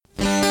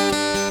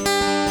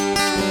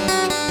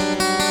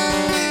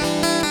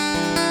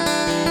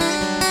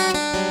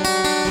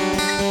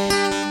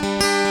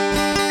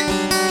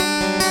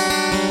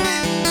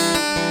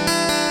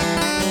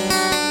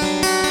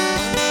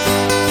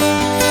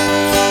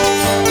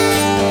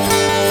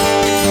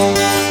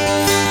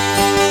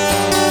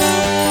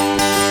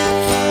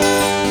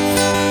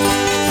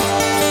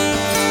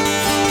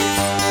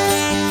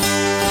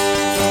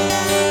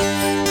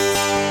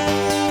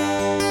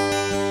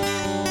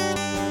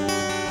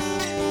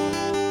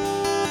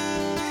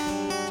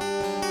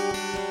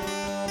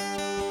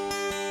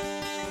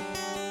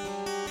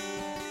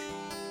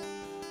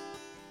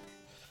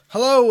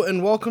Hello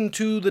and welcome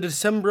to the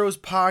Decembros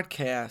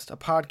podcast, a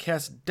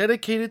podcast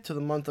dedicated to the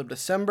month of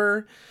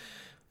December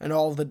and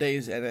all of the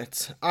days in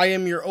it. I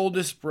am your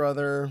oldest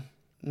brother,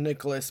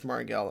 Nicholas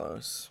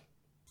Margelos.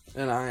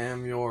 And I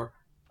am your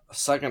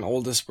second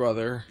oldest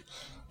brother,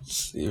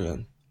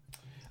 Steven.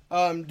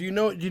 Do you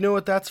know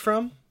what that's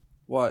from?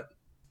 What?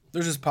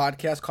 There's this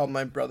podcast called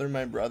My Brother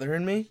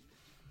and Me.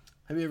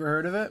 Have you ever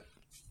heard of it?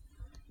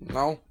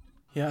 No.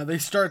 Yeah, they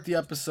start the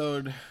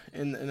episode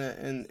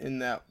in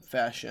that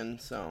fashion,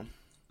 so.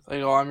 They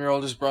go, I'm your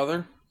oldest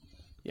brother?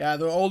 Yeah,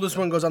 the oldest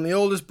one goes on the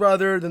oldest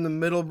brother, then the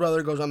middle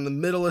brother goes on the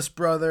middlest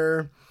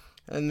brother,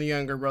 and the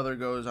younger brother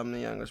goes, I'm the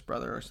youngest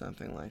brother, or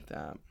something like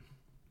that.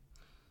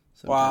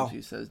 Sometimes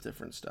he says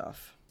different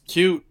stuff.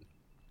 Cute.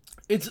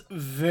 It's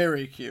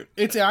very cute.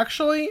 It's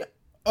actually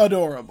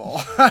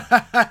adorable.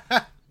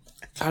 Kind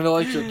of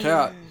like your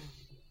cat.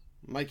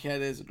 My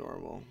cat is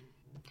adorable.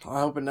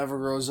 I hope it never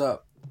grows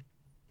up.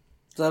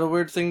 Is that a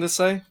weird thing to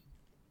say?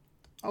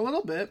 A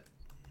little bit.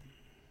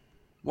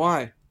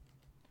 Why?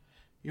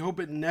 You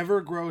hope it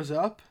never grows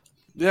up?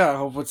 Yeah, I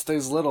hope it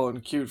stays little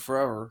and cute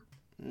forever.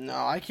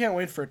 No, I can't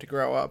wait for it to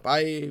grow up.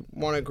 I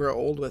want to grow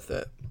old with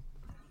it.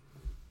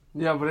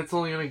 Yeah, but it's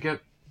only going to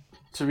get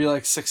to be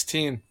like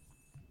 16.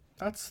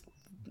 That's,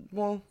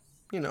 well,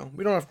 we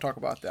don't have to talk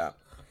about that.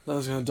 That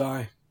was going to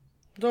die.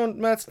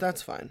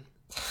 That's fine.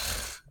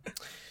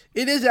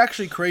 It is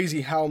actually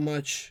crazy how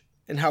much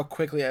and how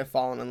quickly I've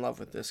fallen in love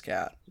with this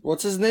cat.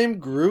 What's his name?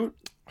 Groot?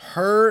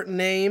 Her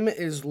name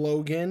is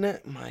Logan.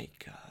 My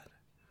God.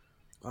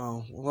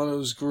 Oh, well, it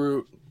was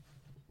Groot.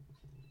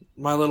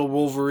 My little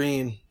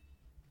Wolverine.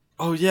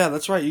 Oh, yeah,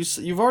 that's right.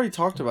 You've already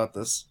talked about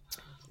this.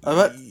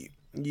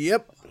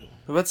 Yep.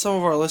 I bet some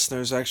of our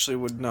listeners actually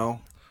would know.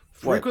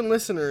 Frequent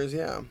listeners,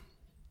 yeah.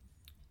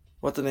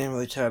 What the name of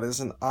the cat is,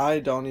 and I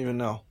don't even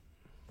know.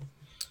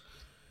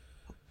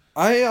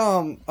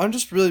 I'm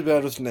just really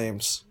bad with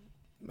names.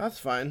 That's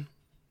fine.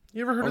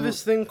 You ever heard of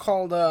this thing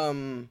called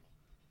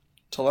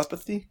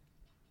Telepathy?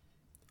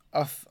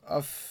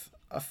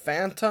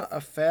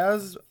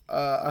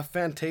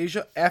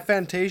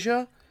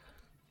 Aphantasia?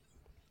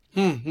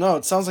 No,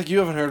 it sounds like you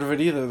haven't heard of it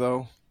either,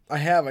 though. I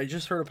have. I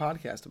just heard a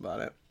podcast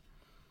about it.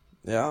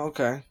 Yeah,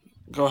 okay.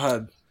 Go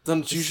ahead.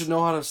 Then you should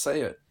know how to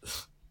say it.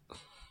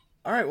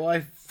 Alright, well,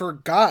 I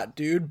forgot,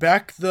 dude.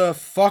 Back the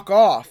fuck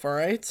off,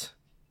 alright?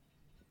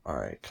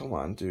 Alright, come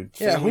on, dude.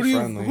 Yeah, Family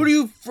friendly. who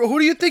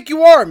do you think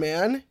you are,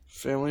 man?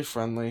 Family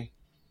friendly.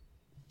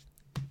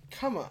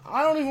 Come on.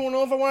 I don't even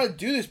know if I want to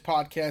do this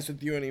podcast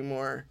with you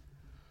anymore.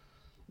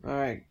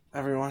 Alright,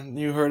 everyone.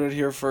 You heard it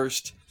here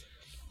first.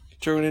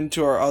 Tune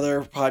into our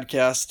other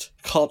podcast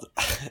called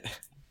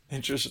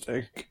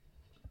Interesting.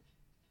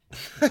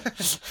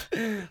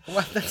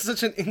 What? That's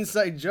such an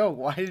inside joke.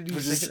 Why did you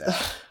say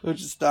that?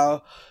 Which is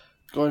now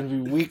going to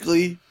be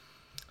weekly.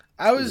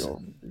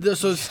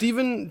 So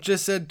Steven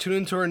just said tune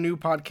into our new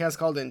podcast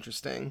called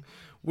Interesting,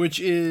 which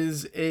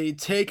is a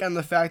take on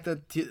the fact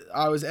that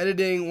I was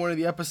editing one of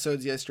the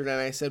episodes yesterday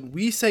and I said,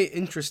 we say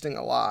interesting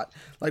a lot.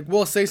 Like,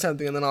 we'll say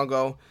something and then I'll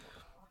go,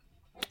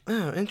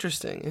 oh,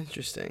 interesting.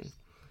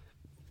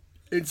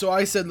 And so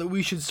I said that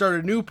we should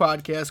start a new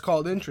podcast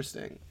called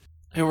Interesting.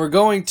 And we're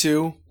going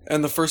to,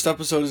 and the first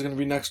episode is going to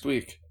be next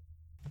week.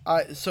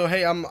 So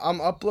hey, I'm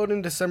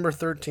uploading December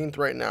 13th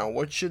right now.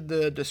 What should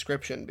the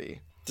description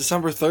be?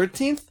 December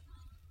 13th?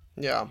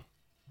 Yeah.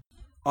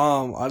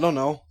 I don't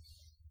know.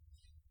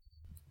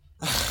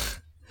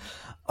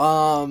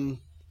 Because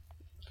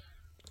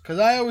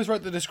I always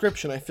write the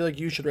description. I feel like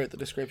you should write the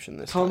description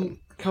this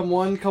time. Come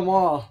one, come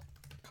all.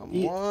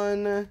 Come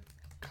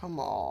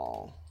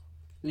all.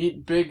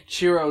 Eat big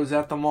churros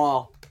at the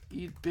mall.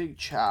 Eat big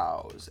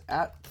chows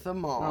at the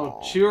mall. No,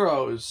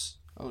 churros.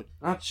 Oh,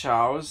 not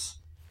chows.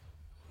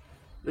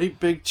 Eat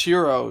big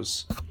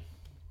churros.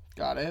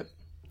 Got it.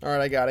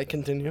 Alright, I got it.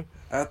 Continue.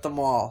 At the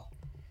mall.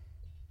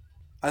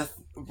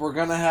 We're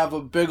gonna have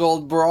a big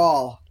old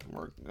brawl.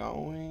 We're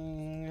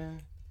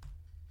going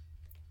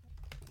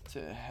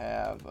to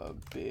have a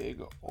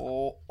big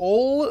old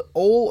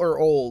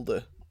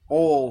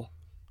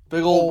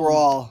Big old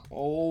brawl.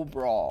 Old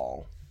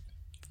brawl.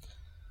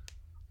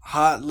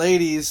 Hot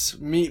ladies,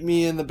 meet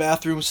me in the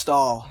bathroom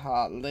stall.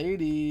 Hot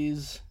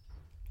ladies.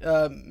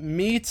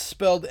 Meat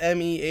spelled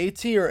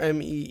M-E-A-T or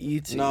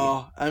M-E-E-T?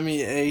 No,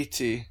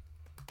 M-E-A-T.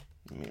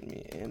 Meet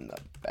me in the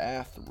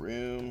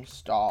bathroom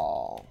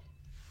stall.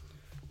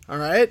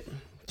 Alright.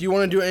 Do you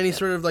want to do any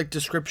sort of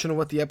description of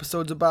what the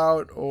episode's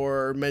about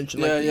or mention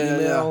the email?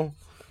 Yeah.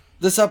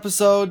 This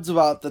episode's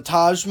about the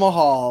Taj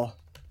Mahal.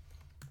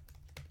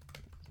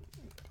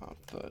 About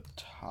the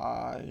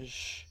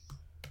Taj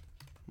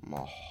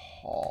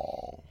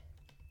Mahal.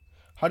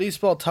 How do you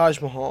spell Taj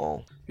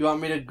Mahal? You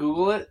want me to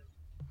Google it?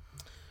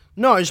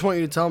 No, I just want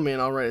you to tell me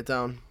and I'll write it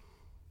down.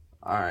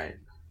 Alright.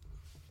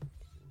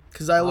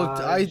 Because I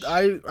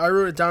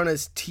wrote it down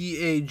as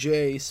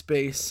T-A-J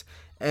space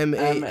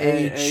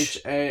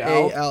M-A-H-A-L-L-L.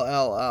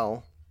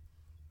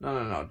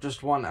 No.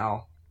 Just one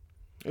L.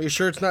 Are you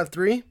sure it's not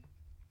 3?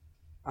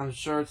 I'm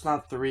sure it's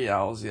not 3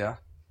 L's, yeah.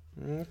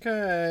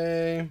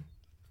 Okay.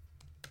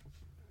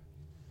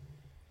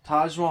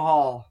 Taj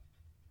Mahal.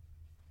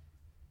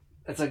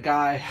 It's a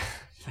guy.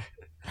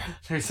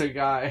 There's a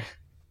guy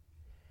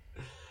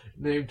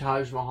named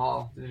Taj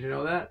Mahal. Did you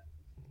know that?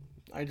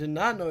 I did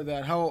not know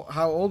that. How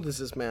old is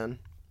this man?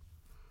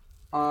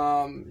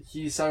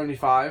 He's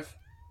 75.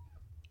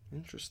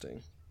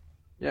 Interesting.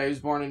 Yeah, he was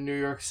born in New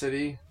York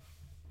City.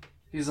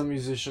 He's a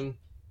musician.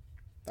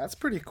 That's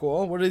pretty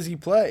cool. What does he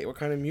play? What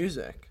kind of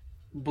music?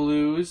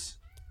 Blues.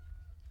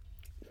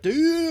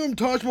 Damn,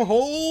 Taj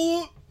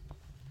Mahal!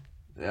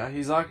 Yeah,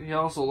 he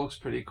also looks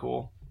pretty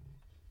cool.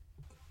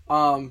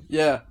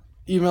 Yeah.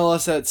 Email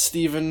us at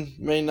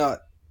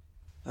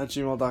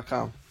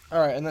stephenmaynut@gmail.com.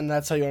 Alright, and then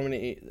that's how you want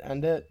me to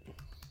end it?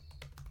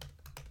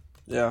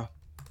 Yeah.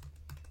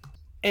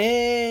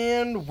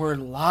 And we're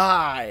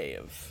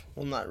live.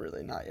 Well, not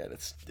really, not yet.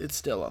 It's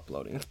still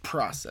uploading. It's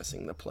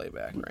processing the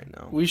playback right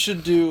now. We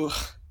should do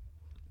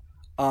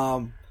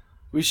an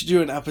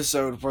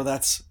episode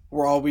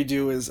where all we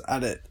do is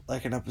edit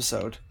like an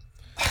episode.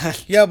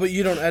 Yeah, but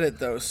you don't edit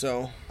those,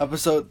 so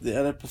The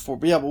edit before.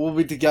 But yeah, but we'll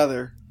be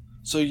together.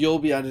 So you'll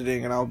be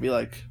editing and I'll be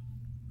like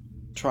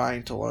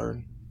trying to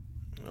learn.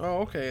 oh,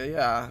 okay,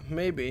 yeah,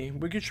 maybe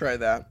we could try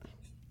that.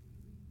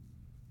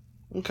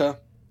 Okay.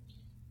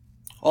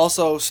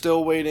 Also,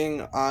 still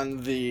waiting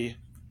on the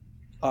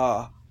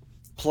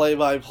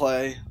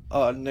play-by-play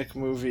Nick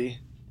movie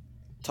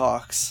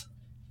talks.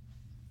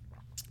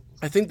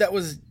 I think that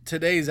was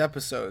today's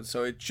episode,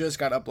 so it just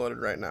got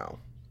uploaded right now.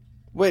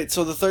 Wait,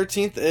 so the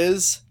 13th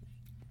is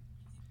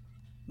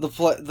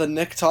the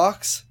Nick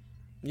talks?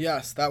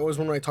 Yes, that was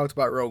when I talked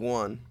about Rogue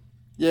One.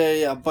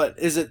 Yeah, but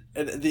is it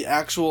the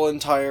actual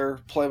entire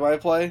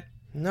play-by-play?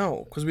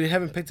 No, because we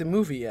haven't picked a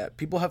movie yet.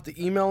 People have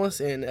to email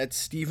us in at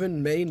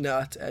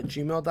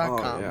stephenmaynut@gmail.com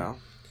Oh, yeah.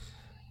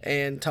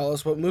 and tell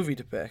us what movie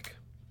to pick.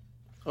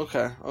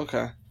 Okay.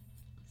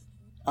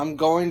 I'm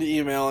going to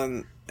email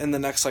in the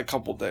next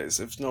couple days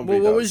if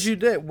nobody Well, what does. was you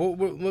did? What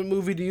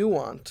movie do you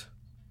want?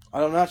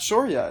 I'm not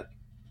sure yet.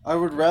 I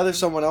would rather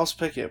someone else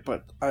pick it,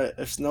 but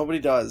if nobody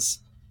does,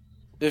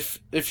 if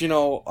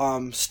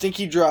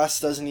Stinky Dress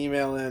doesn't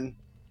email in,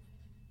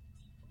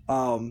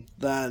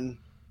 then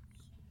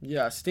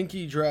Yeah,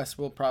 Stinky Dress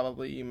will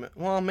probably email.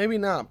 Well, maybe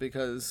not,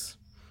 because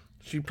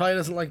she probably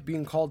doesn't like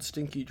being called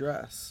Stinky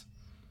Dress.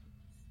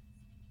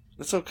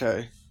 it's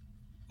okay.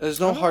 There's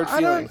no hard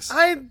feelings.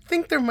 I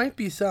think there might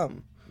be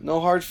some. No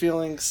hard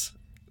feelings.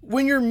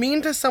 When you're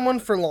mean to someone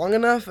for long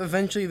enough,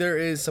 eventually there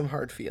is some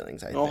hard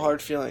feelings, I No think.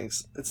 hard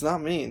feelings. It's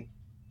not mean.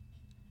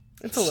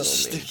 It's a little mean.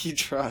 Stinky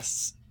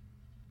Dress.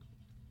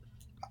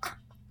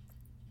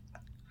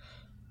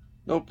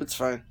 Nope, it's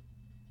fine.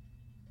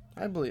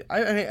 I believe.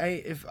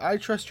 If I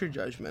trust your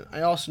judgment,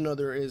 I also know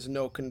there is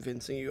no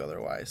convincing you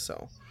otherwise,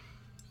 so.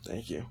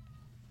 Thank you.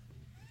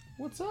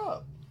 What's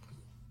up?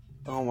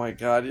 Oh my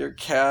god, your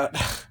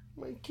cat.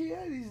 My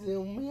cat is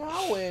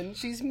meowing.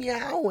 She's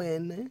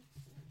meowing.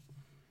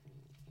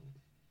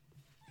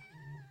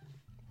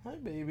 Hi,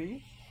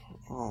 baby.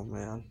 Oh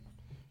man.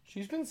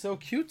 She's been so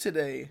cute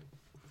today.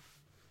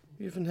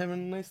 We've been having a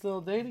nice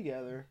little day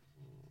together.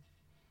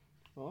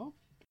 Oh.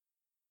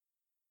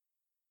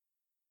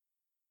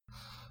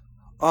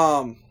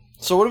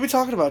 So what are we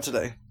talking about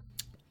today?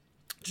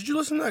 Did you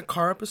listen to that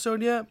car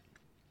episode yet?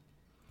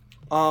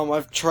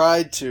 I've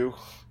tried to.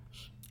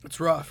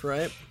 It's rough,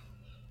 right?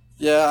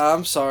 Yeah,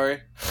 I'm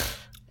sorry.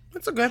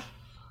 It's okay.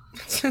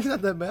 It's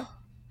not that bad.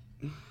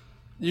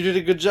 You did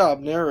a good job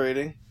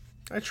narrating.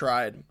 I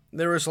tried.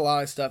 There was a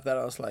lot of stuff that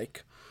I was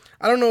like,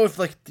 I don't know if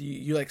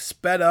you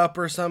sped up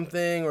or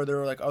something, or there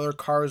were other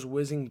cars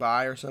whizzing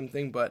by or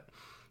something, but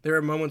there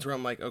were moments where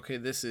I'm like, okay,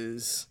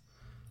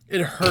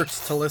 it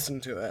hurts to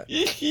listen to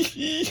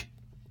it.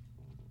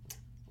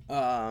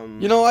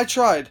 I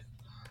tried.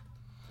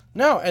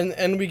 No,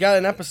 and we got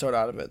an episode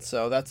out of it,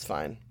 so that's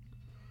fine.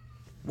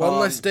 One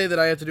less day that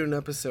I have to do an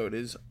episode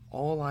is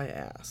all I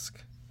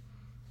ask.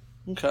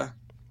 Okay.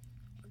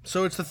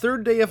 So it's the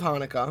third day of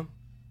Hanukkah.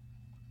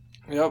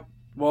 Yep.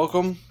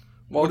 Welcome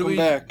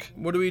back.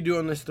 What do we do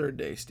on this third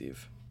day,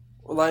 Steve?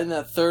 We're lighting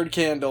that third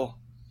candle.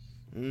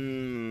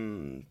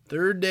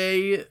 Third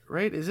day,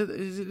 right? It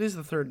is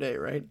the third day,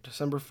 right?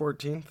 December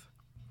 14th?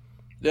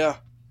 Yeah.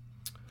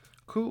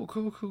 Cool.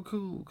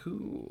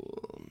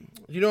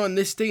 You know, on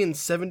this day in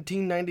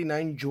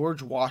 1799,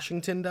 George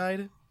Washington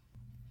died?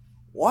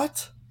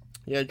 What?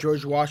 Yeah,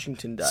 George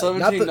Washington died.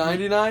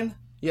 1799?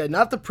 Yeah,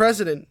 not the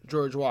president,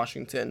 George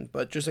Washington,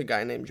 but just a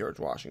guy named George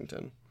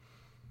Washington.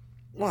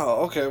 Wow,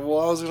 okay.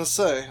 Well, I was going to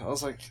say, I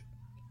was like,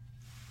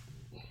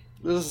 this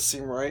doesn't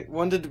seem right.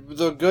 When did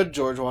the good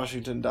George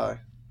Washington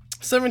die?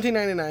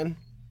 1799.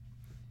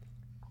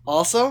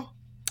 Also?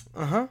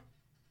 Uh-huh.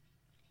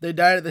 They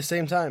died at the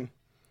same time.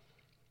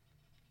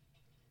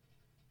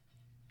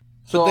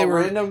 So a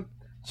random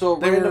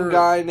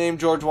guy named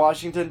George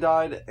Washington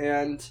died,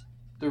 and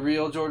the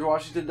real George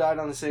Washington died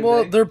on the same day?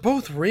 Well, they're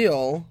both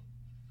real.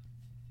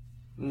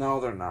 No,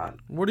 they're not.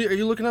 Are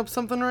you looking up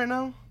something right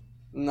now?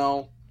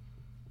 No.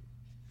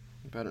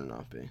 Better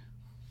not be.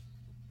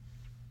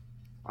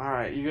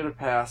 Alright, you get a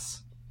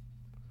pass.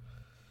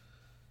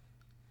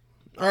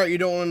 All right, you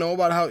don't want to know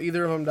about how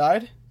either of them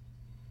died?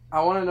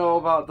 I want to know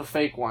about the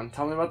fake one.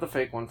 Tell me about the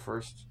fake one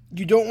first.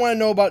 You don't want to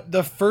know about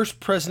the first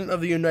president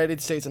of the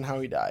United States and how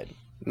he died?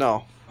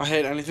 No. I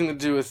hate anything to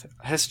do with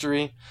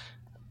history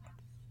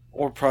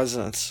or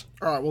presidents.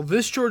 All right, well,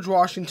 this George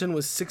Washington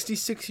was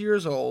 66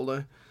 years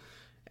old,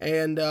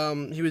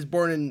 and he was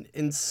born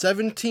in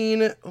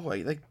 17... Oh,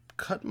 wait, I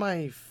cut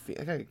my...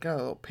 I got a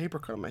little paper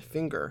cut on my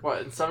finger. What,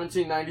 in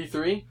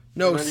 1793?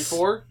 No,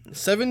 94?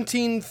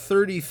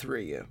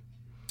 1733.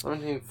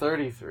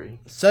 1733.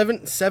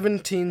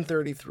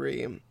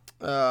 1733.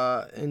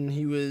 And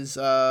he was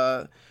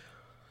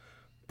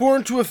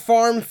born to a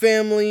farm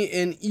family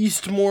in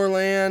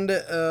Eastmoreland,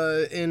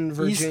 in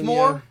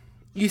Virginia.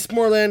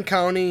 Eastmoreland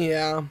County,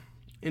 yeah,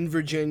 in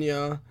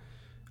Virginia.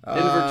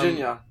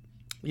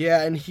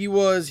 Yeah, and he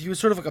was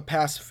sort of like a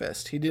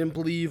pacifist. He didn't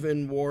believe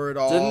in war at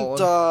all.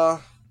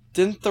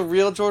 Didn't the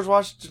real George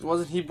Washington,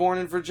 wasn't he born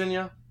in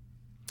Virginia?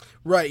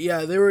 Right, yeah,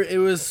 I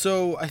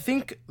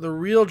think the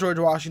real George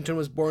Washington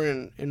was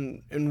born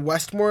in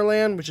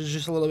Westmoreland, which is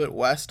just a little bit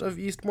west of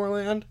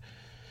Eastmoreland.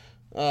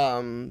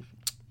 I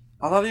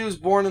thought he was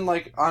born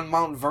on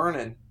Mount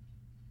Vernon.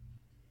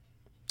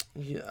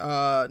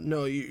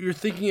 No, you're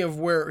thinking of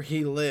where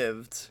he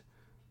lived.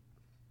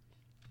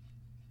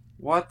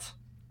 What?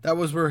 That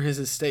was where his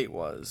estate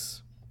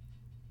was.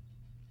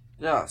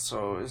 Yeah,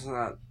 so isn't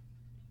that...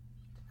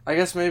 I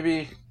guess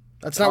maybe...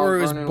 That's not where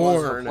he was born.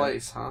 Was a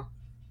place, huh?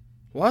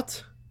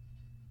 What?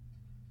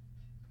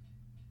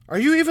 Are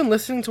you even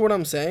listening to what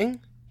I'm saying?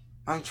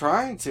 I'm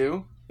trying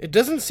to. It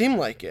doesn't seem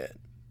like it.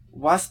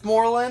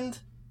 Westmoreland?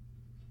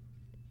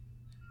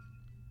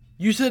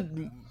 You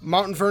said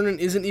Mount Vernon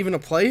isn't even a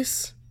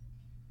place?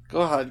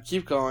 Go ahead,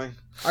 keep going.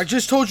 I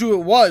just told you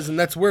it was, and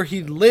that's where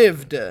he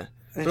lived. But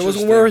it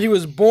wasn't where he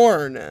was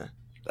born.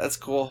 That's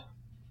cool.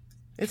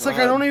 It's like,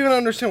 I don't even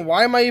understand.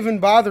 Why am I even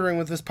bothering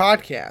with this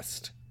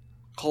podcast?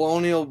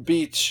 Colonial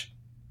Beach.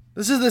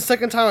 This is the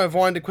second time I've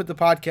wanted to quit the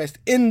podcast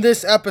in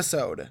this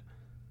episode.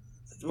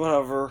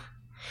 Whatever.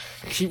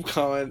 Keep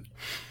going.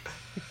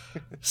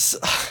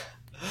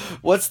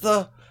 What's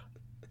the...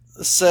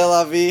 C'est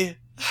la vie?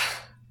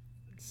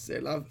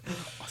 C'est la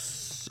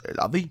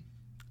vie.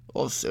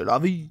 Oh, c'est la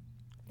vie.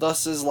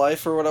 Thus is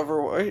life or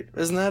whatever. Wait,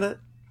 isn't that it?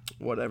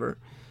 Whatever.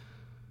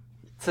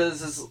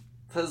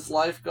 Tis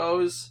life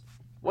goes.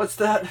 What's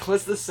that?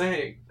 What's the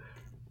saying?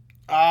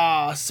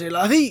 Ah, c'est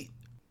la vie.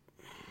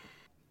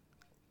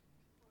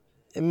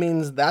 It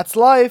means that's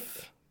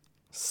life.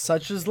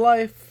 Such is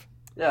life.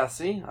 Yeah,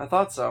 see? I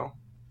thought so.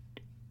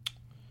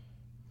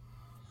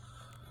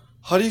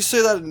 How do you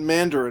say that in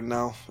Mandarin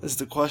now, is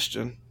the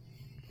question.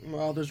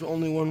 Well, there's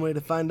only one way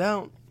to find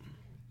out.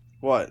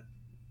 What?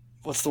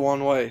 What's the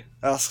one way?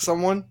 Ask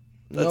someone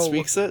that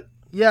speaks it?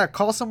 Yeah,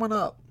 call someone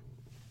up.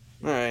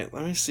 Alright,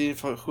 let me see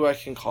who I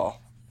can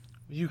call.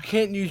 You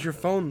can't use your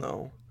phone,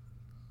 though.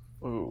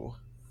 Ooh.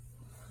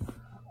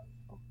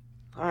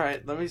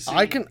 Alright, let me see.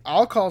 I can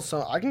call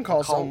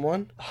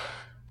someone.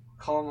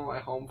 Call them on my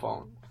home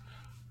phone.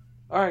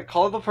 Alright,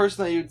 call the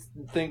person that you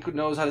think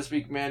knows how to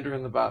speak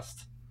Mandarin the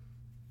best.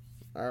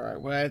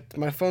 Alright, well,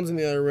 my phone's in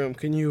the other room.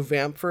 Can you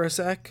vamp for a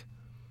sec?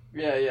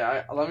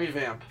 Yeah, let me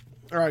vamp.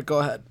 Alright, go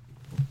ahead.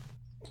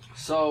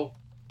 So,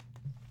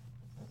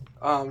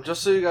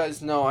 just so you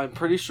guys know, I'm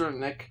pretty sure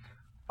Nick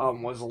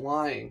was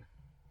lying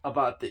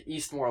about the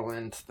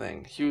Eastmoreland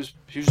thing. He was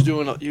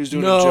doing a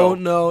joke.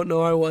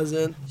 No, I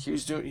wasn't.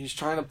 He's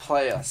trying to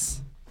play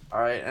us.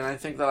 Alright, and I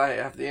think that I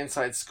have the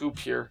inside scoop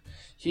here.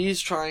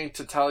 He's trying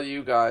to tell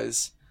you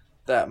guys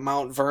that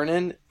Mount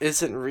Vernon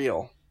isn't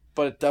real,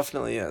 but it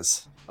definitely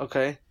is.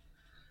 Okay?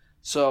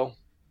 So,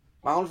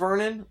 Mount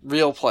Vernon,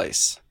 real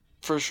place.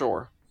 For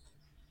sure.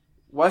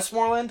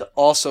 Westmoreland,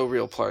 also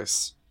real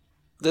place.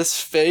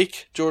 This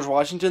fake George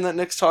Washington that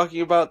Nick's talking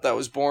about that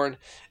was born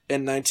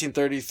in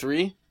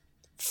 1933,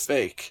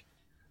 fake.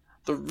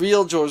 The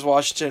real George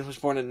Washington was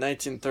born in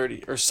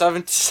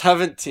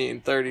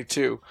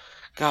 1732.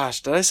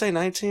 Gosh, did I say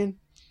 19?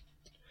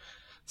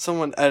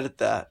 Someone edit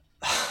that.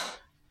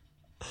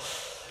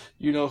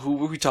 You know who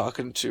we're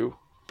talking to.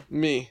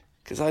 Me.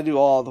 Because I do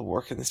all the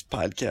work in this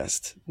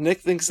podcast. Nick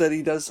thinks that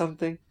he does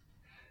something.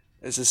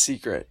 It's a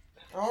secret.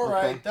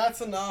 Alright, that's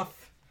enough.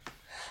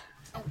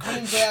 I'm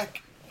coming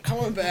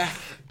back.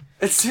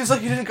 It seems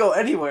like you didn't go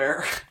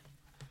anywhere.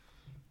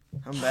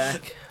 I'm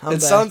back.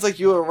 Sounds like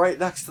you were right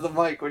next to the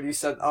mic when you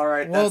said,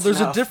 alright, well, that's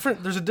enough.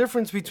 There's a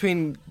difference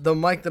between the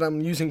mic that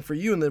I'm using for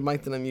you and the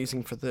mic that I'm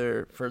using for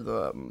the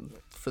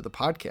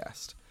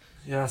podcast.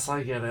 Yes,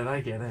 I get it.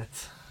 I get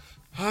it.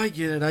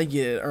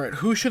 Alright,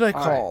 who should I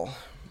call? Right.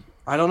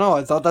 I don't know.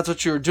 I thought that's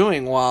what you were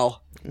doing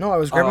while... No, I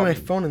was grabbing my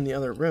phone in the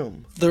other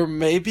room. There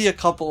may be a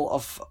couple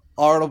of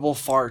audible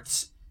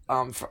farts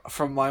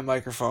from my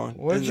microphone.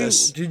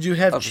 Did you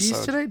have cheese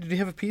today? Did you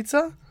have a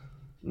pizza?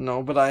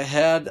 No, but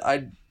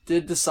I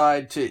did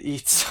decide to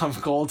eat some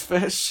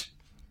goldfish.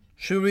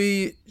 Should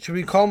we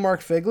call Mark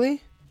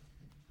Figley?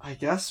 I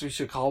guess we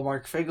should call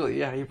Mark Figley.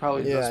 Yeah, he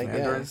probably does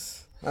Mandarin.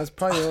 That's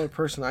probably the only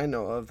person I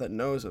know of that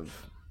knows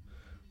of.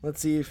 Let's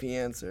see if he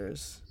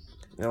answers.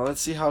 Yeah,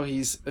 let's see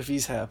if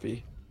he's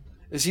happy.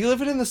 Is he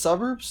living in the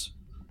suburbs?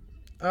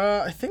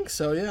 I think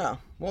so, yeah.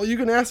 Well, you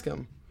can ask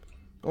him.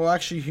 Well,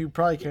 actually, he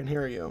probably can't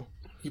hear you.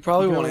 He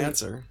probably won't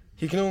answer.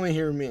 He can only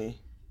hear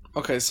me.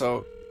 Okay,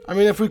 so... I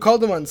mean, if we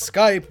called him on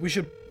Skype, we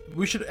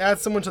should add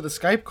someone to the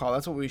Skype call.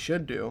 That's what we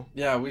should do.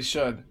 Yeah, we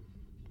should.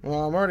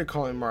 Well, I'm already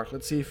calling Mark.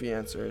 Let's see if he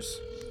answers.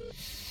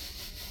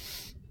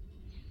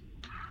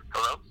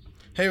 Hello?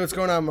 Hey, what's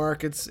going on,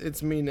 Mark?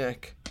 It's me,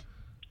 Nick.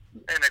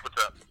 Hey, Nick,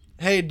 what's up?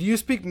 Hey, do you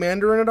speak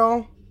Mandarin at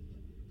all?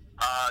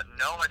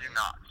 No, I do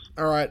not.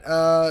 All right.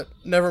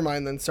 Never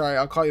mind then. Sorry,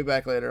 I'll call you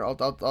back later.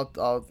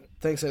 I'll.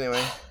 Thanks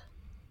anyway.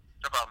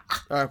 No problem.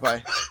 All right,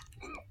 bye.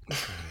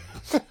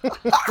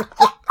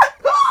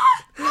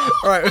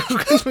 All right, who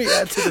can we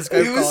add to this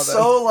Skype call? He was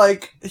so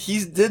like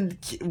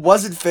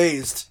wasn't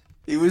phased.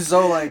 He was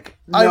so like.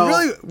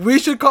 No. We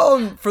should call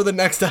him for the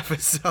next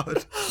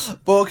episode.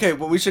 But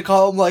we should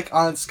call him like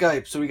on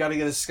Skype. So we got to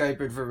get his Skype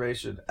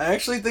information. I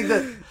actually think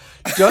that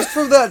just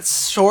from that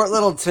short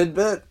little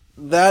tidbit.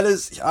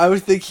 I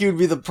would think he would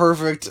be the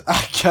perfect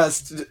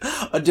guest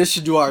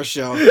addition to our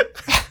show.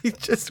 He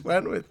just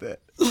went with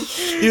it.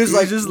 He was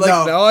like,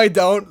 no, I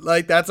don't.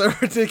 Like, that's a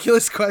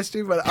ridiculous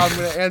question, but I'm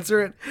going to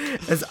answer it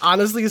as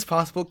honestly as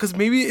possible, because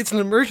maybe it's an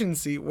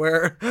emergency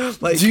where,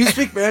 like... Do you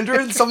speak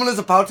Mandarin? Someone is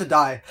about to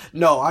die.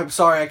 No, I'm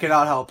sorry, I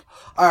cannot help.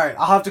 Alright,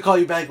 I'll have to call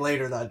you back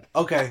later then.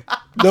 Okay.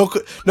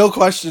 No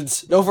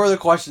questions. No further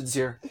questions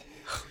here.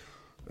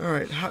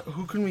 Alright,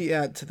 who can we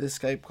add to this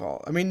Skype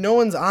call? I mean, no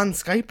one's on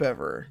Skype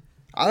ever.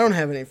 I don't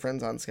have any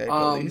friends on Skype,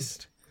 at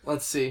least.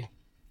 Let's see.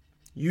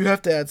 You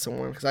have to add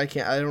someone, because I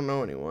don't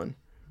know anyone.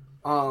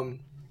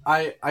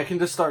 I can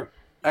just start.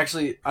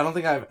 Actually, I don't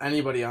think I have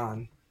anybody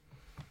on.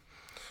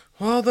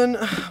 Well, then,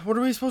 what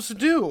are we supposed to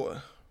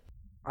do?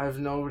 I have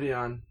nobody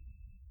on.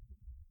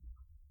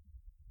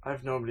 I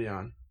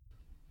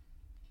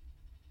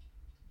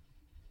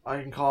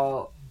can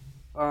call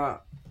a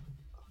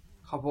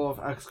couple of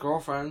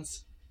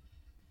ex-girlfriends.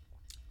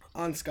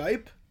 On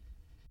Skype?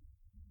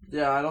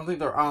 Yeah, I don't think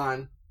they're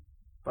on,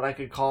 but I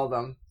could call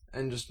them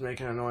and just make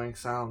an annoying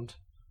sound.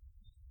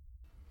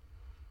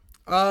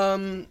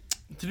 Did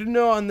you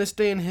know on this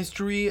day in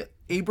history,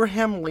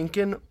 Abraham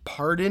Lincoln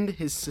pardoned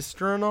his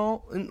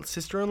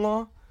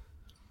sister-in-law?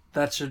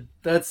 That's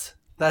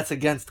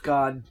against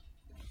God.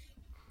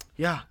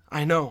 Yeah,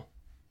 I know.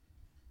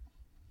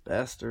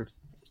 Bastard.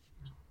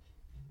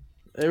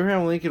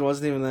 Abraham Lincoln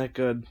wasn't even that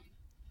good.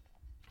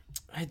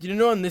 Hey, did you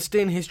know on this day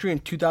in history in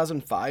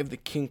 2005, the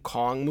King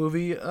Kong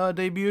movie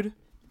debuted?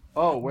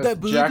 Oh,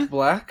 with Jack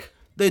Black?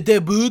 They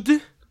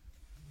debuted.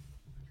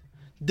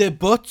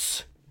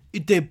 Debuts.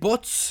 It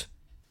debuts.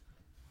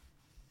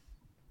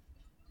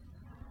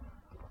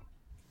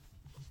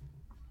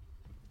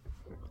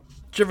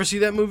 Did you ever see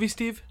that movie,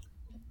 Steve?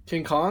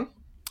 King Kong?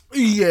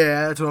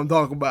 Yeah, that's what I'm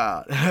talking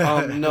about.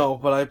 No,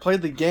 but I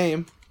played the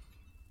game.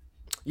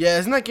 Yeah,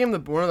 isn't that game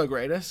one of the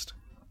greatest?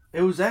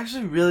 It was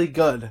actually really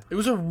good. It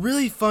was a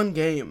really fun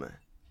game.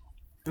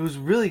 It was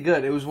really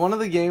good. It was one of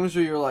the games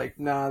where you're like,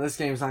 nah, this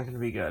game's not going to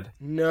be good.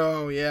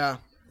 No, yeah.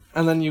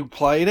 And then you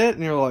played it,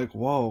 and you're like,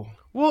 whoa.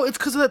 Well, it's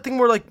because of that thing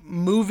where, like,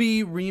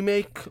 movie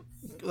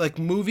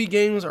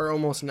games are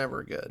almost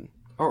never good.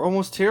 Or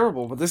almost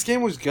terrible, but this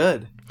game was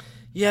good.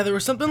 Yeah, there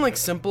was something, like,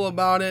 simple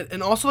about it,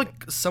 and also,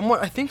 like,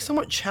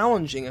 somewhat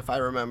challenging, if I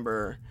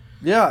remember.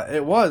 Yeah,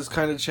 it was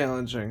kind of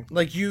challenging.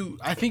 Like,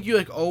 I think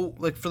you,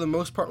 for the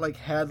most part, like,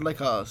 had,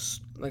 Yeah,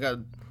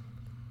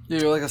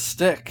 you're like a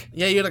stick.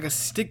 Yeah, you had, like, a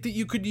stick that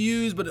you could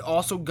use, but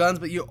also guns,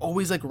 but you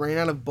always, like, ran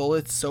out of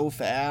bullets so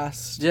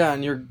fast. Yeah,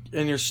 and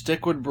your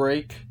stick would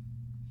break.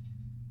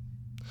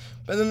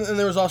 And then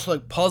there was also,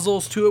 like,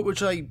 puzzles to it,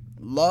 which I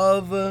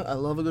love. I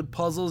love a good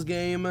puzzles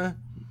game.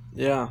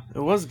 Yeah, it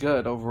was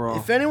good overall.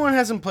 If anyone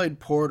hasn't played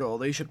Portal,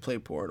 they should play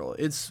Portal.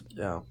 It's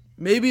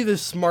maybe the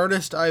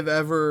smartest I've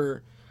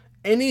ever...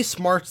 Any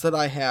smarts that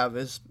I have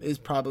is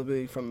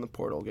probably from the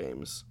Portal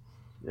games.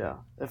 Yeah.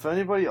 If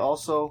anybody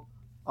also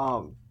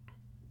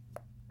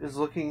is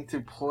looking to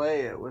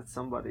play it with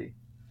somebody.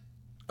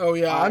 Oh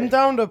yeah, I'm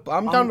down to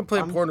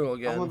play Portal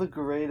again. I'm the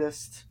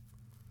greatest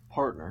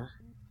partner.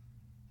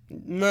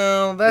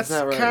 No, that's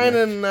kind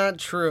of not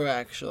true,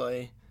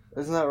 actually.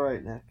 Isn't that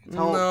right, Nick?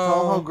 Tell them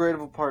how great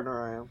of a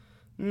partner I am.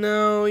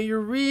 No, you're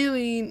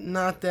really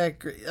not that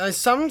great.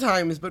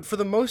 Sometimes, but for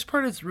the most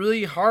part, it's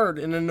really hard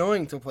and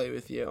annoying to play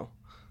with you.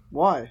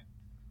 Why?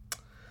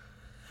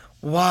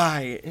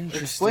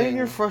 Interesting. Explain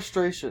your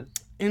frustration.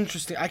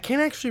 Interesting. I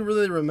can't actually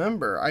really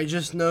remember. I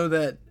just know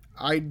that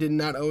I did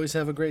not always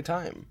have a great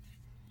time.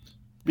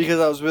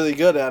 Because I was really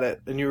good at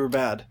it, and you were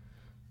bad.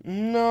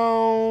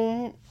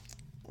 No.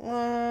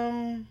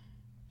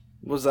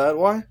 Was that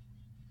why?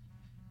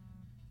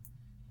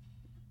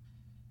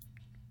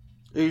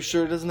 Are you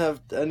sure it doesn't have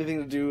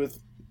anything to do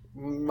with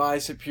my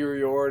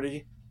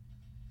superiority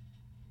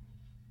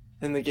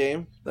in the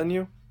game than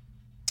you?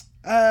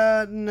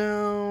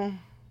 No.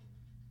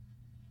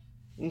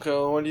 Okay,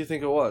 well, what do you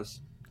think it was?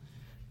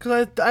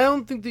 Because I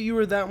don't think that you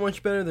were that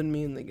much better than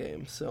me in the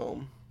game,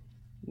 so...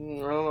 I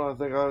don't know. I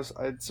think I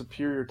had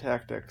superior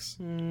tactics.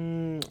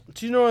 Do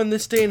you know on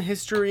this day in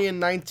history in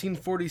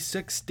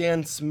 1946,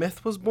 Stan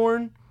Smith was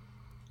born?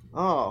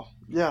 Oh,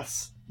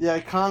 yes. The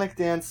iconic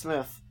Dan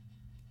Smith.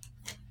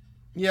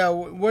 Yeah,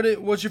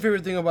 what's your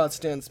favorite thing about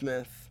Stan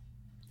Smith?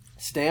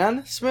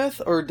 Stan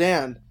Smith or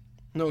Dan?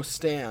 No,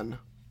 Stan.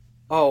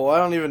 Oh, I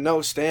don't even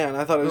know Stan.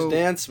 I thought it was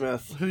Dan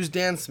Smith. Who's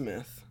Dan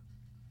Smith?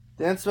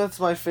 Dan Smith's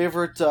my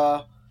favorite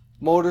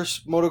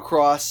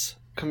motocross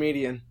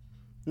comedian.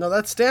 No,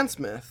 that's Stan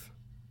Smith.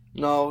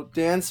 No,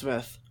 Dan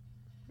Smith.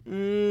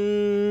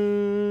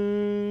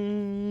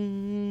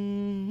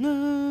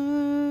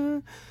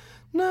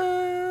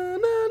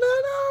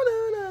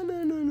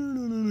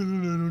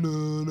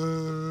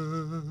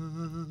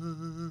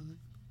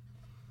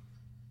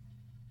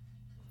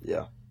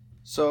 Yeah.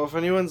 So if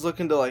anyone's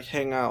looking to like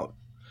hang out,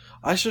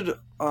 I should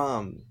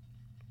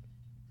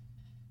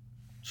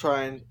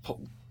try and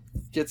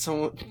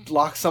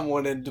lock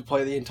someone in to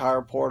play the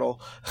entire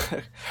Portal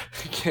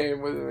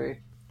game with me.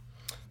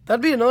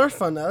 That'd be a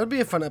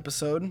fun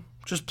episode.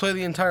 Just play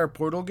the entire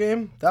Portal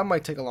game. That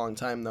might take a long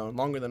time though,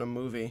 longer than a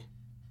movie.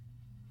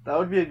 That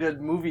would be a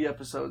good movie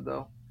episode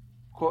though.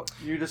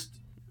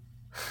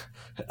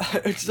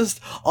 It's just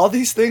all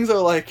these things are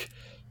like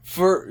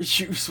you're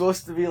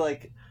supposed to be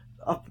like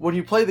when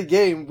you play the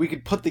game, we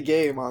could put the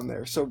game on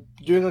there. So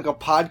doing like a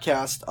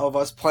podcast of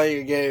us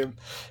playing a game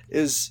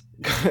is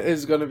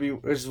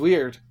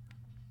weird.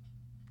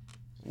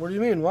 What do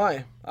you mean?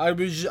 Why? I would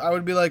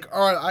be like,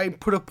 all right, I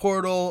put a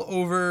portal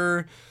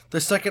over the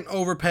second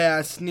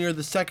overpass near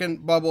the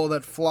second bubble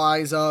that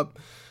flies up,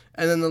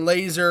 and then the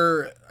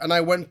laser, and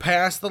I went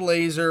past the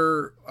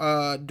laser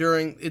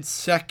during its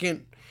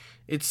second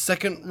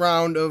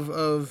round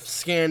of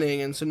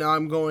scanning, and so now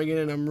I'm going in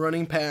and I'm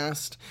running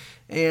past,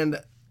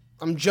 and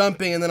I'm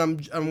jumping, and then I'm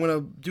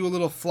gonna do a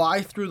little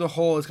fly through the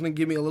hole. It's gonna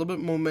give me a little bit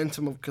of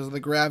momentum because of the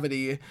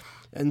gravity.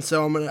 And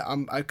so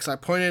because I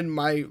pointed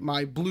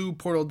my blue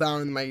portal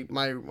down and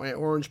my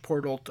orange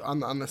portal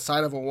on the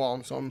side of a wall.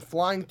 And so I'm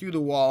flying through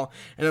the wall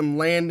and I'm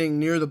landing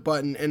near the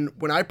button. And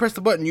when I press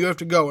the button, you have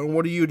to go. And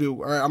what do you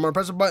do? All right, I'm gonna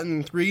press the button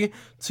in 3,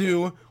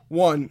 2,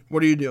 1. What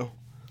do you do?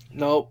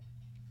 Nope.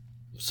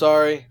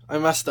 Sorry, I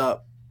messed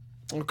up.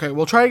 Okay,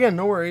 we'll try again.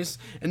 No worries.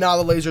 And now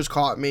the laser's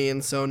caught me,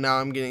 and so now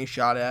I'm getting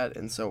shot at,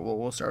 and so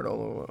we'll start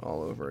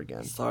all over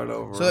again. Start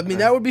over. So I mean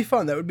that would be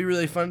fun. That would be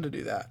really fun to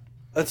do that.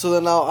 And so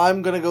then now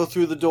I'm going to go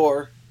through the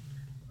door,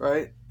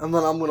 right? And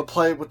then I'm going to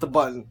play with the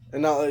button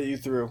and not let you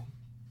through.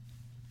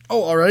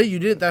 Oh, already? You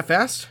did it that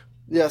fast?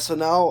 Yeah, so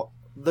now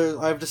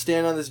I have to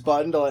stand on this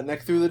button to let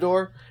Nick through the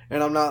door,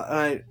 and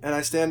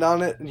I stand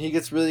on it, and he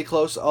gets really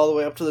close all the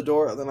way up to the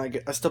door, and then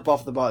I step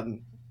off the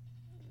button.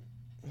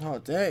 Oh,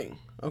 dang.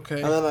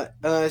 Okay. And then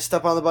I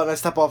step on the button, I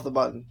step off the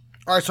button.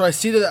 All right, so I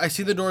see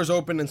the doors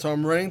open, and so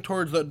I'm running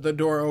towards the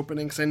door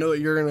opening because I know that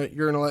you're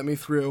gonna let me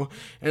through,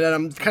 and then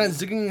I'm kind of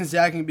zigging and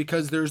zagging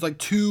because there's like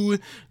 2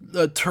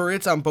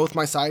 turrets on both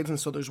my sides, and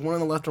so there's one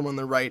on the left and one on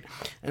the right,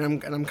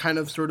 and I'm kind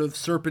of sort of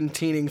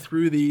serpentining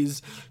through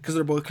these because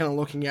they're both kind of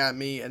looking at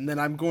me, and then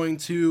I'm going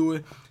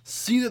to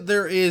see that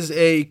there is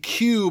a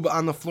cube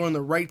on the floor on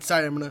the right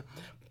side. I'm gonna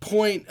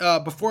point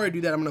before I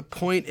do that, I'm gonna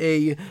point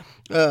a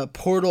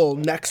portal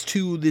next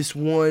to this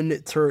one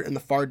turret in the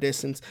far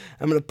distance.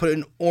 I'm going to put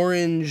an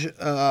orange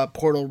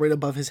portal right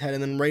above his head,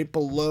 and then right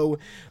below,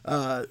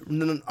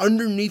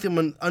 underneath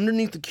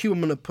the cube, I'm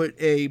going to put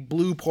a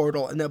blue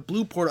portal, and that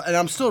blue portal, and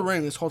I'm still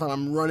running this whole time.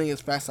 I'm running as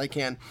fast as I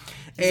can.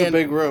 It's a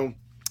big room.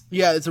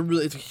 Yeah, it's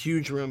a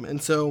huge room,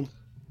 and so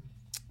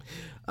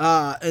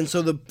the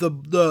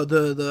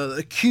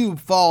cube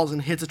falls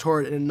and hits a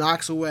turret and it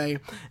knocks away,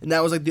 and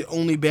that was like the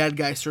only bad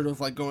guy sort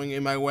of like going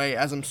in my way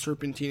as I'm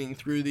serpentining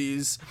through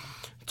these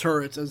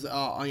turrets as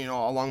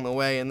along the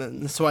way, and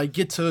then so I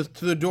get to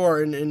the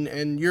door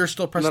and you're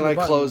still pressing the button. And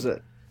then I close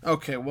it.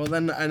 Okay, well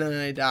then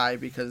I die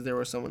because there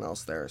was someone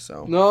else there.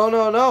 So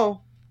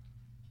no.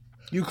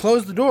 You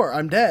closed the door.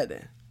 I'm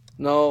dead.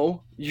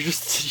 No, you're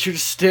just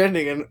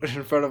standing in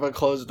front of a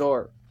closed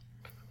door.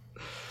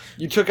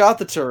 You took out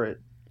the turret.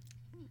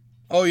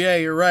 Oh yeah,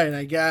 you're right.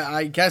 I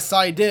guess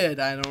I did.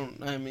 Yeah,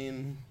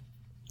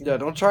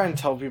 don't try and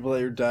tell people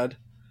that you're dead.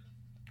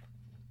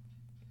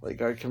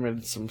 Like I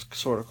committed some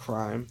sort of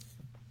crime.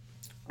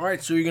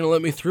 Alright, so you're gonna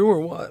let me through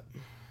or what?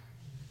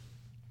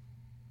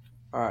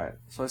 Alright,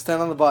 so I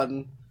stand on the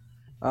button.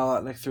 I'll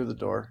let Nick through the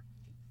door.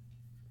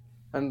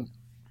 And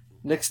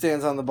Nick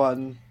stands on the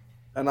button,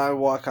 and I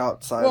walk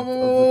outside of the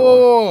door.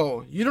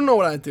 Whoa! You don't know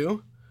what I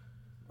do.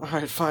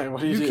 Alright, fine.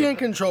 What do you do? You can't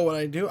control what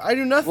I do. I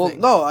do nothing. Well,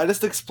 no, I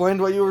just explained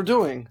what you were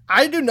doing.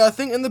 I do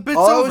nothing, and the bit's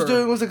All over. I was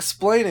doing was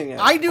explaining it.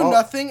 I do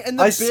nothing, and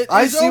the bit is over.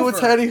 I see what's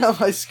happening on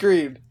my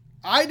screen.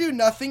 I do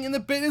nothing, and the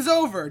bit is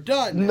over.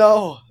 Done.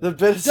 No, the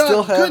bit is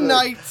still happening. Good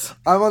night.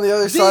 I'm on the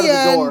other side of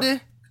the door.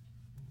 End.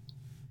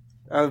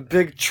 A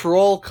big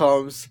troll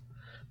comes.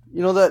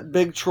 You know that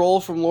big troll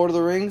from Lord of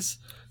the Rings?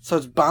 So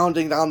it's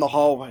bounding down the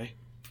hallway.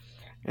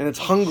 And it's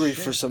hungry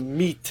for some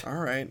meat.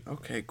 Alright,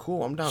 okay,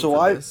 cool. I'm down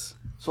for this.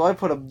 So I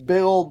put a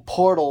big old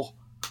portal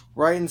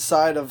right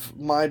inside of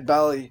my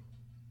belly.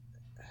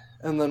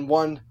 and then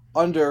one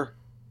under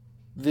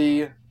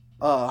the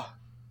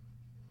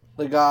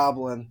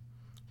goblin.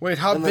 Wait,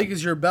 how And big then-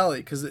 is your belly?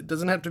 Because it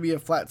doesn't have to be a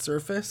flat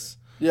surface.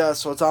 Yeah,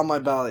 so it's on my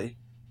belly.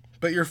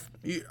 But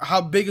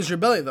how big is your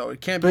belly though?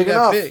 It can't be Big that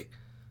enough. big.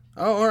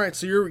 Oh, all right.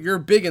 So you're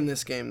big in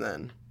this game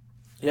then.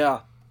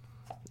 Yeah.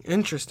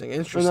 Interesting.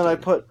 And then I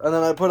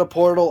put a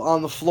portal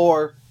on the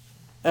floor,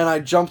 and I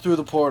jump through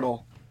the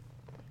portal.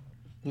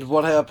 And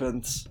what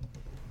happens?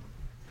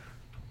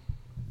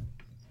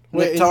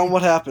 Wait, Nick, tell him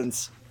what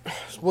happens.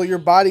 Well, your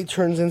body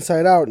turns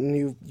inside out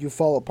and you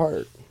fall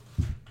apart.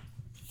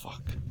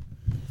 Fuck.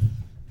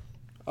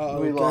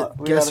 Oh, We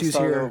guess gotta who's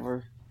start here?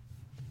 over.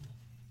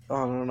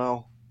 Oh,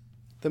 no.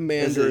 The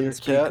Is it Mandarin your cat?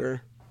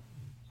 speaker.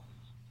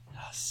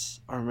 Yes,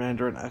 our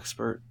Mandarin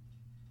expert.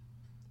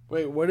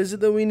 Wait, what is it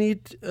that we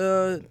need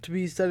to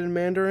be said in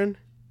Mandarin?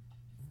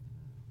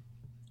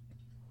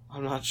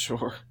 I'm not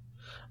sure.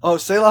 Oh,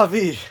 c'est la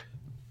vie.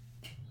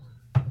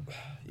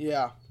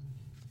 Yeah.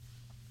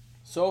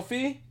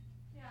 Sophie,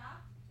 Yeah?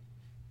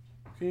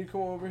 can you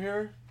come over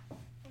here?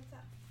 What's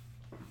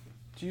up?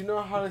 Do you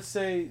know how to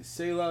say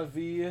 "c'est la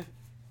vie"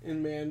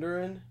 in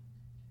Mandarin?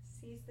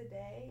 Seize the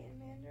day in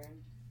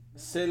Mandarin?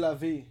 C'est la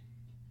vie.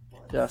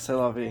 Well, Yeah, c'est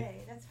la vie.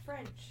 Day. That's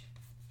French.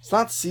 It's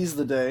not seize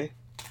the day.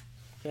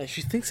 Yeah,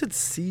 she thinks it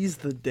 "seize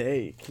the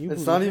day." Can you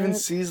It's believe not even that?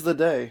 seize the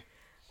day.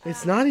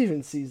 It's not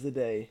even "seize the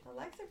day."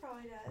 Alexa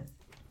probably does.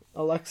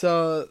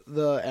 Alexa,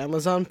 the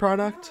Amazon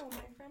product. No, my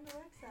friend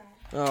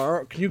Alexa.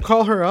 Oh, can you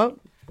call her up?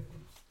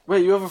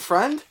 Wait, you have a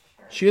friend?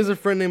 She has a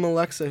friend named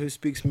Alexa who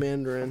speaks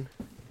Mandarin.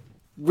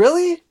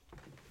 Really?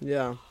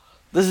 Yeah.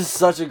 This is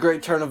such a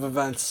great turn of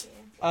events.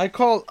 I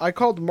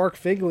called Mark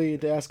Figley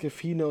to ask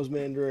if he knows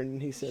Mandarin,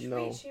 and he said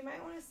no. Wait, she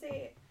might want to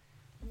say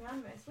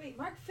anonymous. Wait,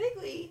 Mark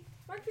Figley?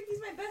 Mark Figley's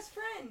my best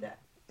friend.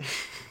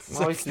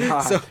 No, he's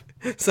not.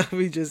 So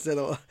we just said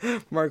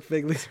Mark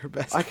Figley's her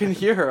best. I can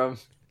hear him.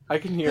 I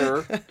can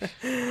hear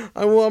her.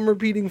 I'm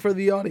repeating for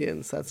the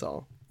audience. That's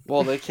all.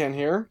 Well, they can't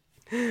hear?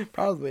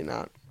 Probably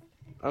not.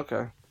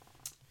 Okay.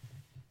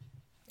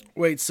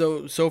 Wait,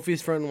 so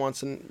Sophie's friend wants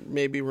to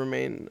maybe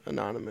remain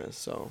anonymous.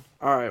 So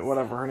Alright,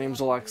 whatever. Her name's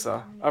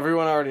Alexa.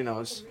 Everyone already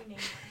knows. Rename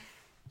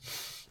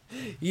her.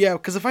 yeah,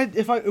 because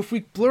if we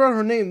blur out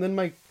her name, then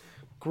my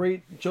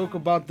great joke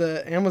about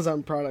the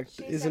Amazon product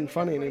She isn't sent me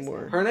funny the voice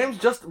anymore. Her name's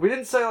just... We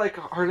didn't say, like,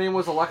 her name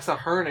was Alexa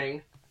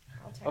Herning.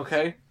 I'll text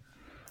Okay?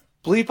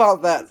 Bleep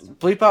out that.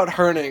 Bleep out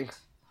Herning.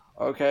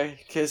 Okay? In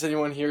case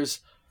anyone hears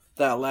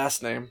that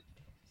last name.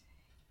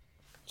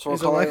 So we're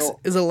calling...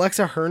 Is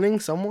Alexa Herning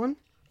someone?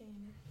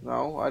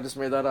 No, I just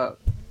made that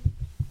up.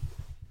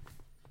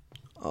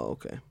 Oh,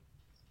 okay.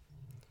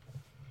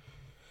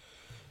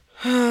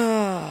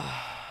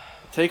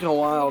 Taking a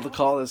while to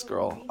call this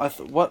girl.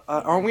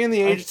 Aren't we in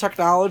the age of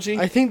technology?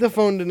 I think the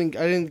phone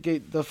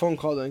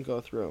call didn't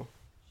go through.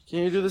 Can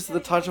you do this at the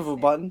touch of a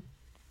button?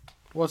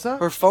 What's that?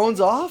 Her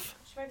phone's off?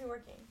 She might be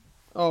working.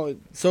 Oh,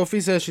 Sophie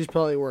says she's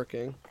probably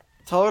working.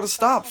 Tell her to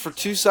stop for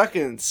 2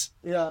 seconds.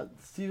 Yeah,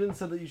 Steven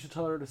said that you should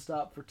tell her to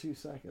stop for 2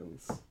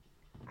 seconds.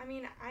 I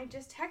mean, I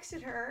just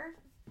texted her.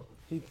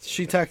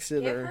 She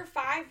texted Give her. her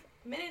 5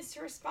 minutes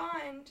to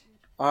respond.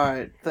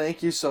 Alright,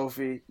 thank you,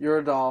 Sophie. You're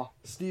a doll.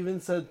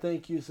 Steven said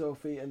thank you,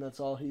 Sophie, and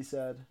that's all he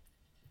said.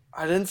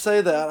 I didn't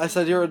say that. I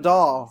said you're a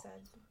doll.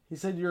 He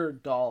said you're a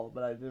doll,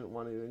 but I didn't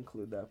want to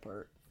include that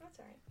part. That's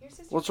alright. Your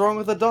sister. What's wrong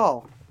with a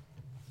doll?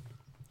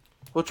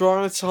 What's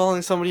wrong with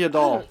calling somebody a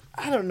doll?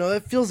 I don't know.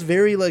 That feels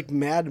very like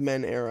Mad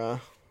Men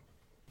era.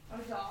 A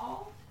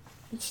doll?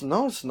 It's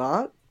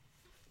not.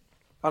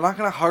 I'm not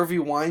gonna Harvey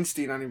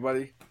Weinstein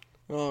anybody.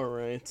 All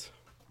right.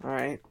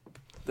 Alright.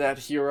 That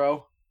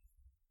hero.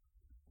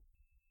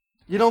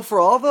 You know, for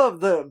all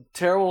the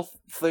terrible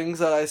things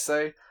that I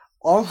say,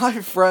 all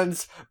my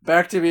friends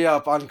backed me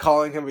up on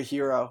calling him a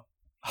hero.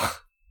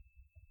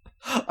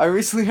 I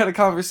recently had a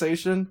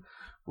conversation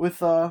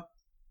with all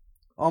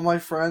my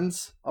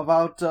friends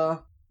about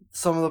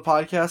some of the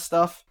podcast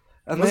stuff.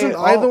 And Wasn't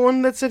I the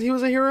one that said he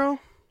was a hero?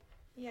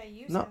 Yeah,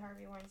 you No. said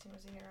Harvey Weinstein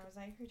was a hero. Was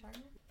that who you're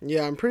talking about?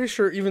 Yeah, I'm pretty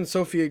sure even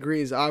Sophie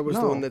agrees I was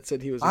the No. one that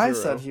said he was a I hero.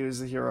 said he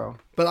was a hero.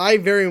 But I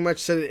very much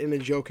said it in a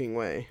joking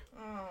way.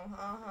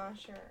 Oh,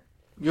 sure.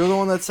 You're the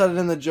one that said it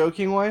in the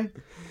joking way?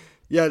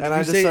 Yeah, did And I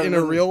you just say said it in it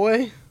a in- real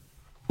way?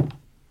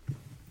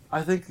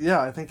 I think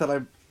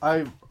that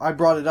I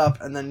brought it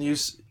up and then you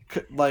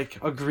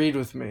agreed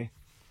with me.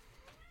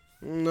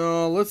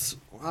 No, let's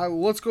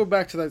go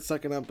back to that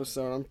second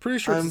episode. I'm pretty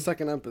sure it's the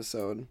second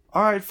episode.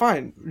 All right,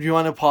 fine. Do you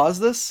want to pause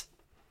this?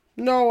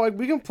 No,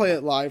 we can play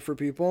it live for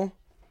people.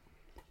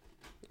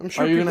 I'm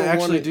sure Are you going to people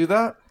actually wanna- do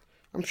that?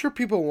 I'm sure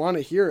people want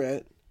to hear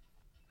it.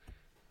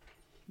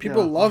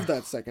 People Yeah. love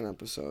that second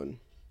episode.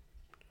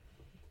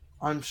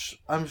 I'm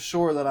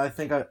sure that I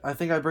think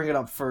I bring it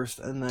up first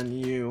and then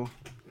you.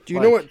 Do you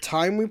know what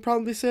time we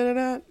probably said it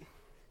at?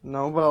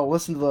 No, but I'll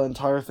listen to the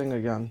entire thing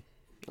again.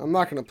 I'm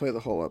not going to play the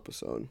whole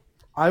episode.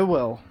 I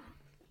will.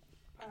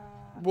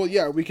 Well,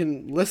 yeah, we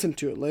can listen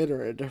to it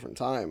later at a different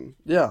time.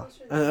 Yeah,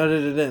 and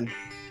edit it in.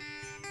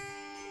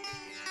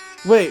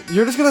 Wait,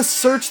 you're just gonna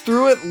search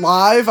through it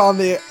live on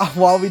the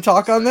while we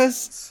talk on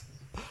this?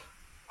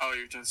 Oh,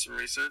 you've done some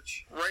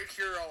research? Right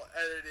here, I'll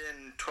edit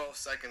in 12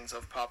 seconds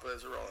of Papa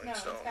is a Rolling No,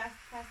 Stone. it's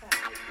past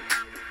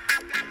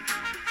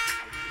that.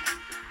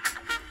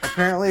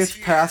 Apparently it's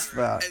past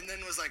that. And then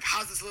was like,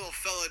 how's this little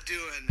fella doing?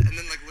 And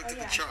then like looked Oh, at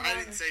yeah, the chart. it's I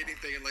didn't say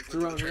anything and like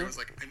looked at the chart and was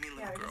like, I mean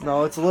little Yeah, girl.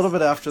 No, it's a little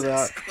bit after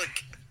that.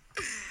 Like,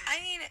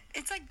 I mean,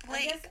 it's like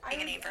Blake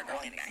being a name for a girl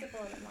and a guy.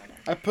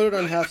 I put it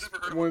on I've half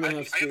never heard of more than him.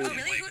 half I speed. Oh,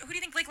 really? Who do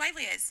you think Blake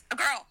Lively is? A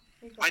girl.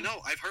 I know.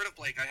 I've heard of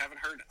Blake. I haven't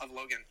heard of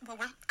Logan. Well,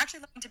 we're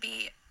actually looking to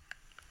be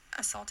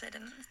assaulted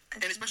and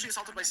especially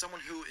assaulted by someone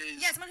who is...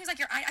 Yeah, someone who's like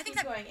your. I think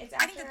that. It's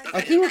I think that. after-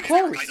 I think we're that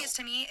close. craziest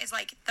to me is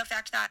like the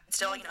fact that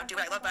still, you know, do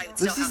what I love, but I would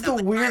This still is have the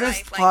that live my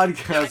weirdest life, like,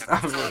 podcast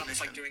ever. It's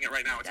like doing it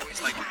right now. It's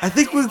always like... I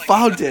think we like,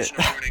 found the it.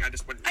 definition of ruining, I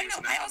just wouldn't I use know.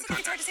 in I that also think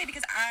it's hard to say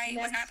because I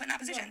was not put in that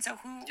position. So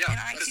who Yeah, am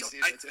I because to?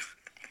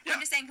 Yeah. I'm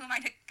just saying, who am I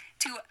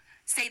to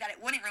say that it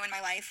wouldn't ruin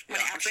my life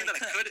when Yeah, it I'm saying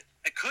actually that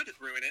it could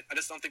ruin it. I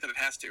just don't think that it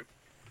has to.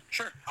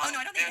 Sure. Oh no,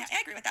 I don't think I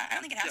agree with that. I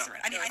don't think it has Yeah, to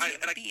ruin. I mean, yeah, I think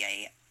it and would be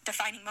a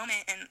defining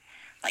moment and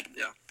like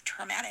Yeah.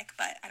 traumatic,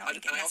 but I don't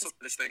think it I also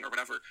necessarily this thing or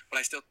whatever, but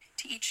I still...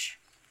 to each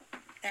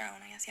their own.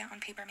 I guess on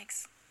paper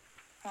makes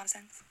a lot of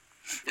sense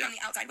Yeah. from the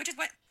outside, which is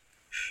what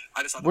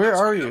I just thought Where that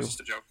was are funny. you? That was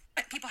just a joke.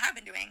 people have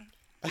been doing.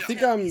 I Yeah.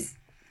 think I'm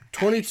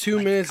 22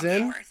 Like, minutes come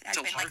in. forth, has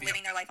Till been like Harvey.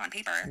 living their life on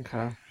paper.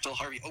 Okay. Until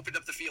Harvey opened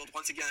up the field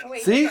once again. Oh,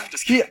 wait, See? hold on.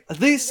 Just He,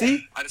 kidding.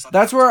 see? I just thought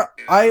That's that was- where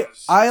yeah, that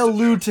was I just a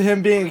allude joke. to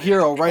him being a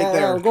hero right Oh,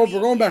 there. we're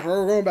going back.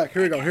 We're going back.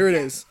 Here we go. Here it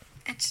is.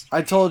 It's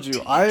I told you.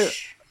 to I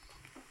each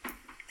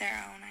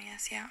their own. I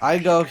guess yeah. I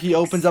go. Paper He makes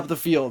opens up the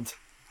field,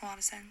 a lot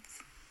of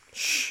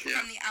sense Yeah.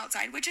 from the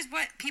outside, which is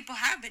what people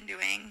have been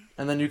doing.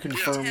 and then you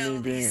confirm Till me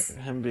being these-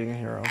 him being a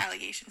hero.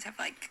 Allegations have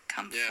like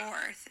come Yeah.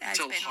 forth as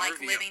Till been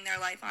Harvey- like living their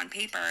life on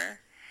paper.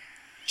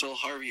 Until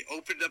Harvey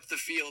opened up the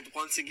field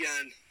once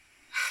again.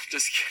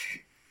 Just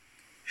kidding.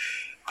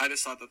 I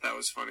just thought that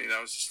was funny.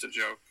 That was just a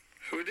joke.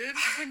 Who did?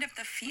 Opened up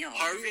the field.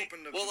 Harvey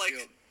opened up well, the like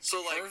field?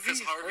 so, like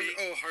because Harvey,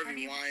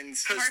 Harvey-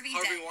 Wines. because Harvey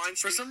Harvey Dent.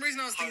 Weinstein. For some reason,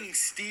 I was Harvey- thinking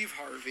Steve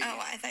Harvey. Oh,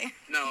 I thought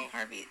No,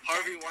 Harvey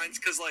Harvey Dent.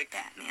 Weinstein, because like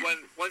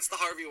Batman. once the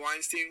Harvey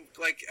Weinstein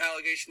like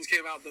allegations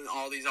came out, then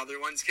all these other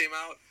ones came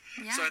out.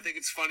 Yeah. So I think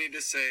it's funny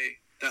to say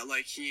that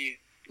like he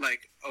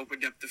like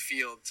opened up the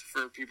field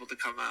for people to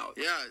come out.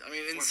 Yeah, I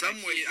mean, in Well, some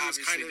like, way, he he was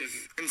kind of.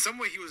 obviously In some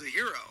way, he was a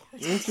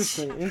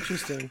hero.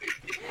 Interesting.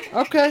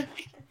 Okay.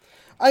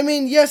 I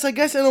mean, yes, I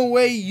guess in a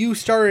way you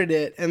started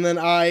it, and then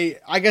I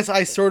guess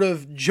I sort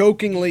of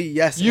jokingly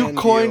You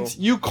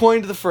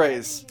coined the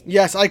phrase.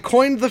 Yes, I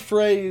coined the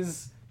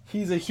phrase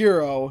 "he's a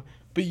hero,"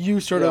 but you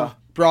sort of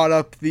brought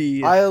up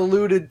the. I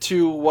alluded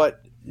to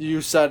what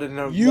you said in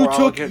a you more took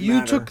elegant you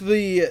manner. took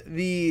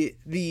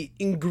the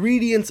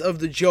ingredients of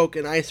the joke,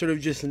 and I sort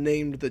of just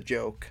named the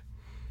joke.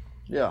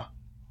 Yeah.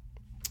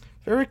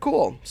 Very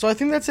cool. So I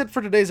think that's it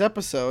for today's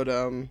episode.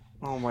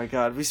 Oh my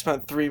god, we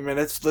spent 3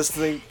 minutes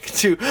listening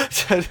to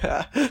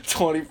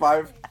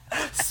 25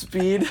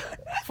 speed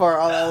for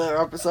our other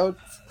episodes.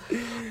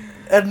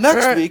 And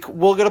next Alright. week,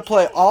 we're going to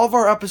play all of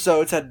our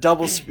episodes at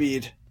double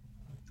speed.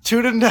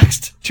 Tune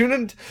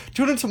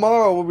in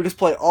tomorrow when we just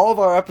play all of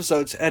our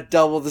episodes at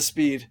double the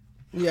speed.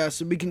 Yeah,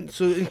 so we can.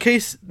 So in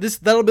case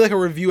that'll be like a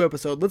review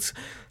episode.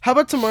 How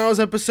about tomorrow's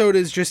episode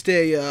is just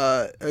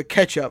a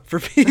catch up for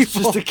people, It's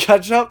just a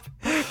catch up.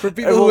 for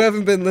people who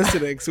haven't been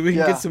listening, so we can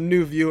Yeah. get some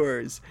new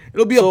viewers.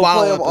 It'll be a We'll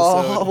bottle play 'em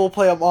episode. we'll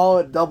play them all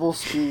at double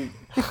speed.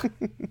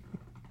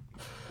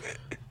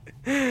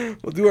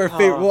 We'll do our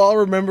favorite. We'll all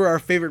remember our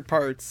favorite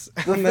parts.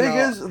 The and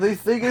then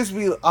thing is,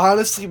 we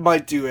honestly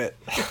might do it.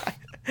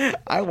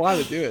 I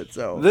want to do it.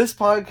 So This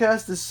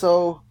podcast is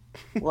so,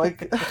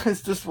 like,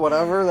 it's just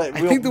whatever. That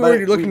I think the word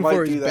you're looking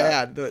for is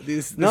bad.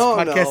 This No,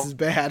 podcast no. is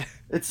bad.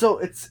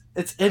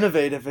 It's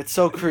innovative. It's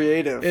so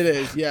creative. It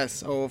is,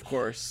 yes. Oh, of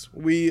course.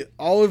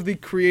 All of the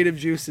creative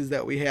juices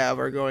that we have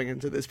are going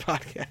into this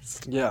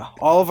podcast. Yeah,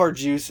 all of our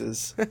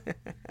juices.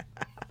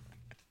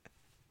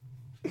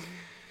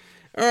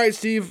 All right,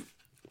 Steve.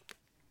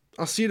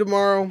 I'll see you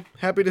tomorrow.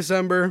 Happy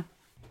December.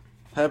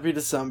 Happy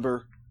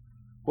December.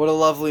 What a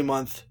lovely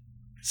month.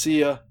 See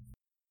ya.